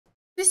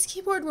This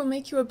keyboard will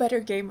make you a better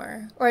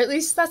gamer, or at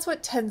least that's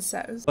what 10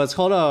 says. It's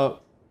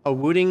called a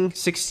Wooting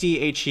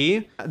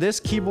 60HE. This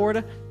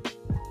keyboard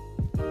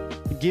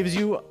gives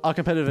you a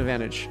competitive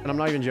advantage, and I'm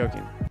not even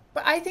joking.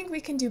 But I think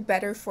we can do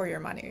better for your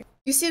money.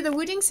 You see, the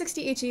Wooting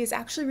 60HE is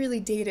actually really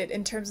dated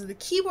in terms of the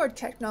keyboard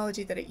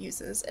technology that it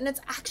uses, and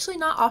it's actually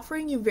not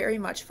offering you very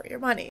much for your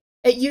money.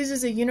 It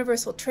uses a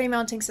universal tray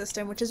mounting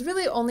system, which is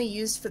really only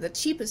used for the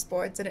cheapest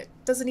boards, and it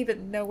doesn't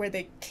even know where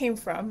they came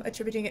from,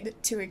 attributing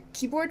it to a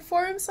keyboard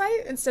forum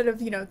site instead of,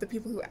 the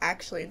people who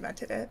actually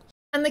invented it.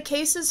 And the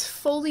case is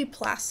fully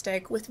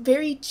plastic with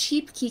very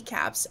cheap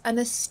keycaps and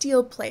a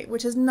steel plate,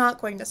 which is not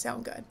going to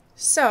sound good.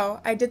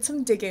 So I did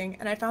some digging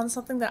and I found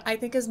something that I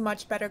think is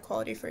much better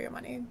quality for your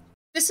money.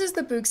 This is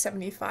the Boog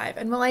 75,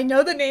 and while I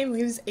know the name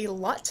leaves a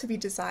lot to be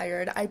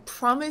desired, I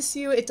promise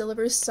you it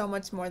delivers so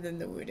much more than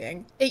the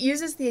Wooting. It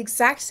uses the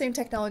exact same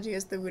technology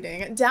as the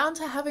Wooting, down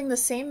to having the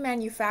same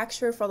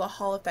manufacturer for the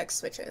Hall effect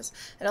switches.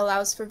 It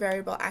allows for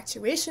variable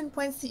actuation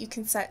points that you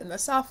can set in the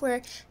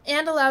software,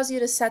 and allows you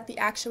to set the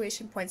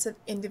actuation points of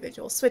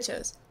individual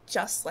switches,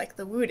 just like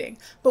the Wooting.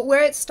 But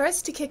where it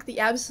starts to kick the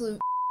absolute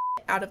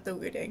out of the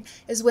Wooting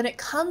is when it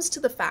comes to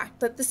the fact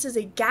that this is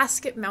a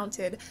gasket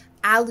mounted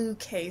alu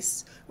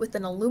case with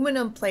an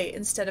aluminum plate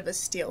instead of a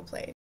steel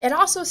plate. It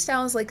also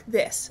sounds like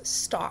this,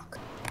 stock.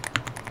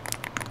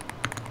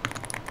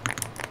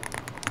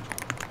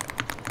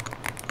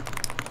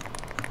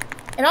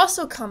 It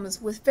also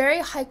comes with very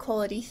high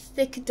quality,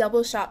 thick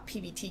double shot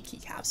PBT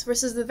keycaps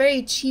versus the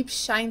very cheap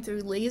shine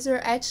through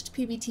laser etched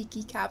PBT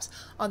keycaps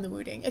on the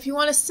Wooting. If you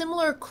want a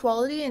similar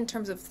quality in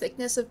terms of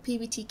thickness of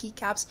PBT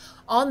keycaps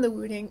on the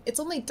Wooting, it's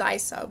only die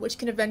sub, which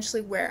can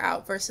eventually wear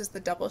out versus the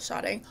double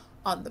shotting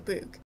on the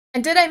Boog.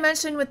 And did I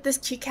mention with this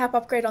keycap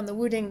upgrade on the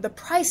Wooting, the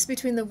price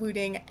between the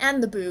Wooting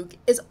and the Boog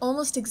is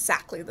almost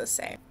exactly the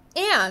same.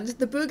 And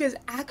the Boog is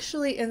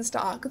actually in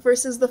stock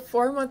versus the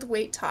 4-month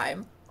wait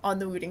time on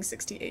the Wooting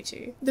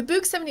 60HE. The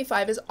Boog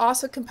 75 is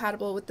also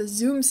compatible with the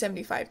Zoom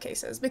 75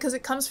 cases because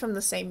it comes from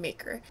the same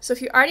maker. So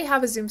if you already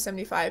have a Zoom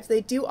 75,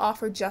 they do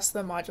offer just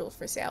the module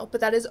for sale, but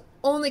that is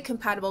only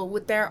compatible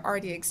with their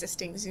already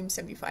existing Zoom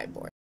 75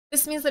 board.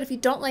 This means that if you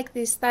don't like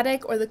the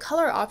aesthetic or the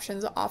color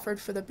options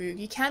offered for the Boog,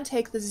 you can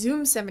take the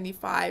Zoom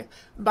 75,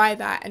 buy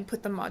that, and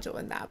put the module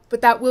in that.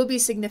 But that will be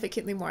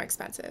significantly more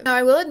expensive. Now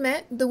I will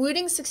admit, the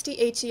Wooting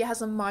 60HE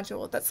has a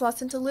module that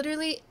slots into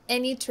literally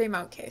any tray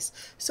mount case.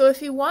 So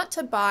if you want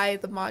to buy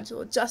the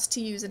module just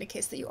to use in a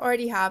case that you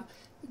already have,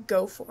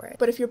 go for it.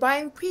 But if you're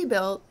buying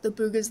pre-built, the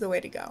Boog is the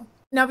way to go.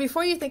 Now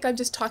before you think I'm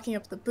just talking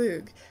up the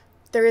Boog,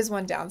 there is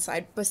one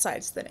downside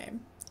besides the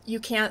name. You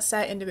can't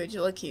set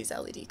individual keys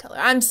LED color.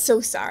 I'm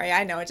so sorry,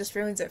 I know it just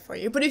ruins it for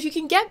you. But if you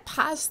can get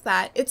past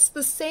that, it's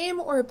the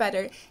same or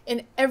better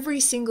in every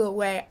single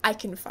way I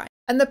can find.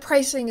 And the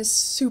pricing is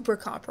super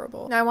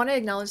comparable. Now I want to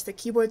acknowledge that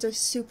keyboards are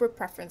super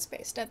preference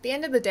based. At the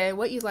end of the day,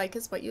 what you like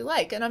is what you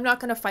like, and I'm not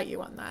going to fight you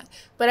on that.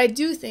 But I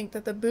do think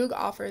that the Boog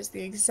offers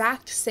the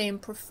exact same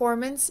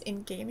performance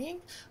in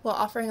gaming while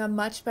offering a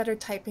much better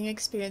typing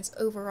experience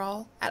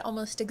overall at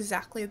almost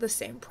exactly the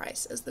same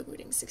price as the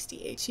Wooting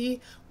 60HE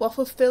while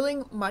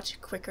fulfilling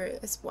much quicker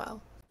as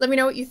well. Let me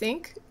know what you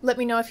think. Let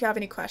me know if you have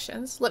any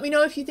questions. Let me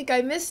know if you think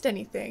I missed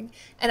anything.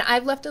 And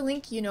I've left a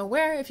link you know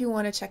where if you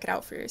want to check it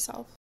out for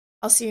yourself.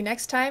 I'll see you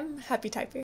next time. Happy typing.